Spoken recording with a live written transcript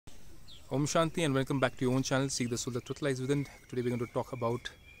Om Shanti and welcome back to your own channel, Seek the Soul, the Truth Lies Within. Today we're going to talk about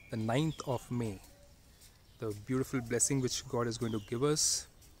the 9th of May, the beautiful blessing which God is going to give us.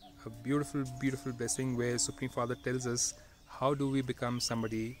 A beautiful, beautiful blessing where Supreme Father tells us how do we become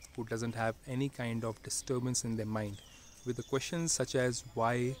somebody who doesn't have any kind of disturbance in their mind with the questions such as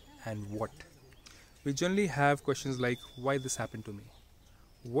why and what. We generally have questions like why this happened to me,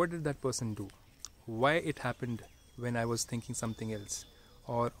 what did that person do, why it happened when I was thinking something else,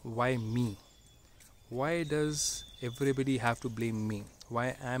 or why me? Why does everybody have to blame me?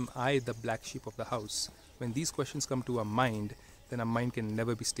 Why am I the black sheep of the house? When these questions come to our mind, then our mind can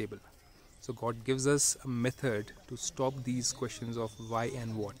never be stable. So God gives us a method to stop these questions of why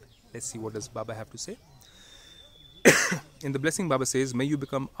and what. Let's see what does Baba have to say. In the blessing, Baba says, may you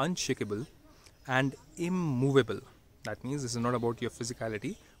become unshakable and immovable. That means this is not about your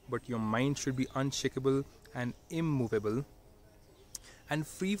physicality, but your mind should be unshakable and immovable and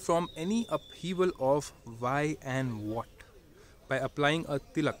free from any upheaval of why and what by applying a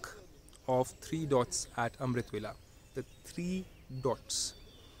tilak of 3 dots at Amrit Vela. The 3 dots.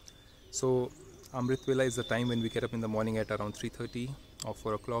 So Amrit Vela is the time when we get up in the morning at around 3:30 or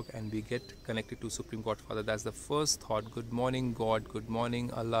 4 o'clock and we get connected to Supreme God Father. That's the first thought. Good morning God, good morning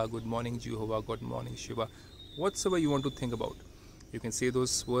Allah, good morning Jehovah, good morning Shiva. Whatsoever you want to think about, you can say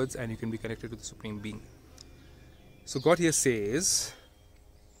those words and you can be connected to the Supreme Being. So God here says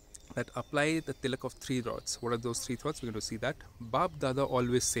that apply the tilak of 3 dots. What are those 3 thoughts? We're going to see that. Bap Dada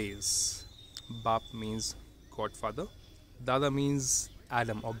always says. Bap means God Father. Dada means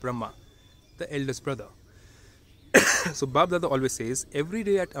Adam or Brahma, the eldest brother. So Bap Dada always says, every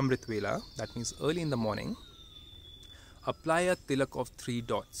day at Amrit Vela, that means early in the morning, apply a tilak of 3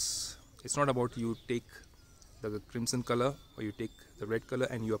 dots. It's not about you take the crimson color or you take the red color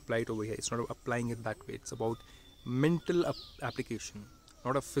and you apply it over here. It's not applying it that way. It's about mental application,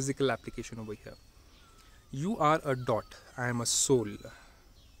 not a physical application over here. You are a dot. I am a soul.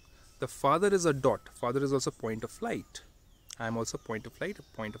 The Father is a dot. Father is also point of light. I am also point of light,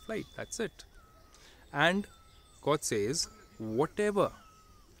 point of light. That's it. And God says, whatever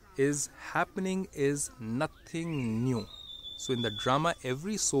is happening is nothing new. So in the drama,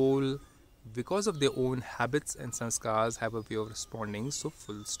 every soul, because of their own habits and sanskars, have a way of responding. So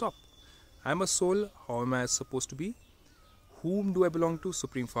full stop. I am a soul. How am I supposed to be? Whom do I belong to?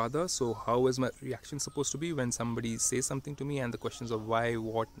 Supreme Father. So how is my reaction supposed to be when somebody says something to me and the questions of why,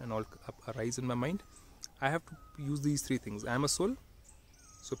 what and all arise in my mind? I have to use these 3 things. I am a soul.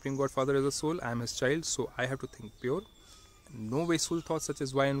 Supreme God Father is a soul. I am his child. So I have to think pure. No wasteful thoughts such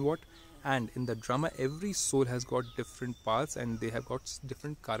as why and what. And in the drama, every soul has got different paths and they have got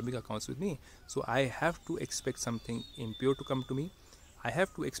different karmic accounts with me. So I have to expect something impure to come to me. I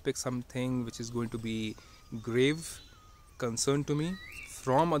have to expect something which is going to be grave concern to me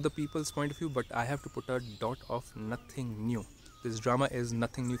from other people's point of view, but I have to put a dot of nothing new. This drama is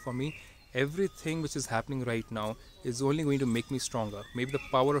nothing new for me. Everything which is happening right now is only going to make me stronger. Maybe the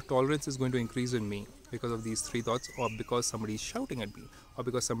power of tolerance is going to increase in me because of these 3 thoughts, or because somebody is shouting at me, or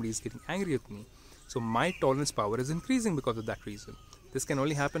because somebody is getting angry at me. So my tolerance power is increasing because of that reason. This can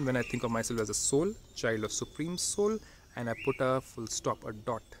only happen when I think of myself as a soul, child of Supreme Soul, and I put a full stop, a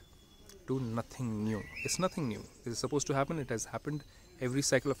dot to nothing new. It's nothing new. This is supposed to happen. It has happened every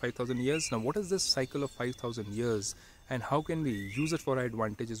cycle of 5,000 years. Now what is this cycle of 5,000 years and how can we use it for our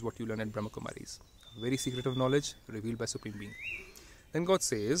advantage is what you learn at Brahmakumaris. Very secretive knowledge revealed by Supreme Being. Then God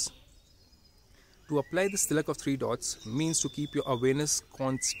says, to apply this tilak of 3 dots means to keep your awareness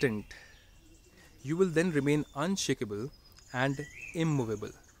constant. You will then remain unshakable and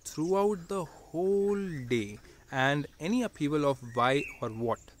immovable throughout the whole day, and any upheaval of why or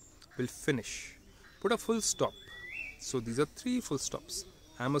what will finish. Put a full stop. So these are 3 full stops.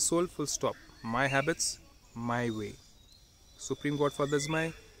 I am a soul, full stop. My habits, my way. Supreme God Father is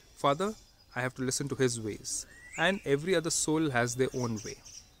my Father. I have to listen to his ways. And every other soul has their own way.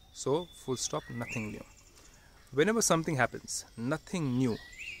 So full stop, nothing new. Whenever something happens, nothing new.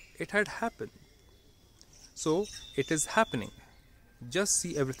 It had happened. So it is happening. Just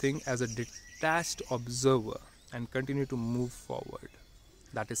see everything as a detached observer and continue to move forward.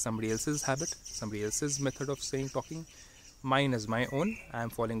 That is somebody else's habit, somebody else's method of talking. Mine is my own. I am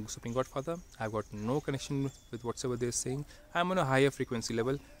following Supreme God Father. I have got no connection with whatsoever they are saying. I am on a higher frequency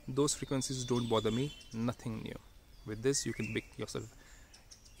level. Those frequencies don't bother me. Nothing new. With this, you can make yourself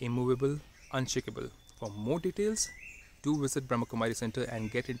immovable, unshakable. For more details, do visit Brahmakumari Center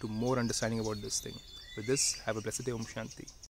and get into more understanding about this thing. With this, have a blessed day. Om Shanti.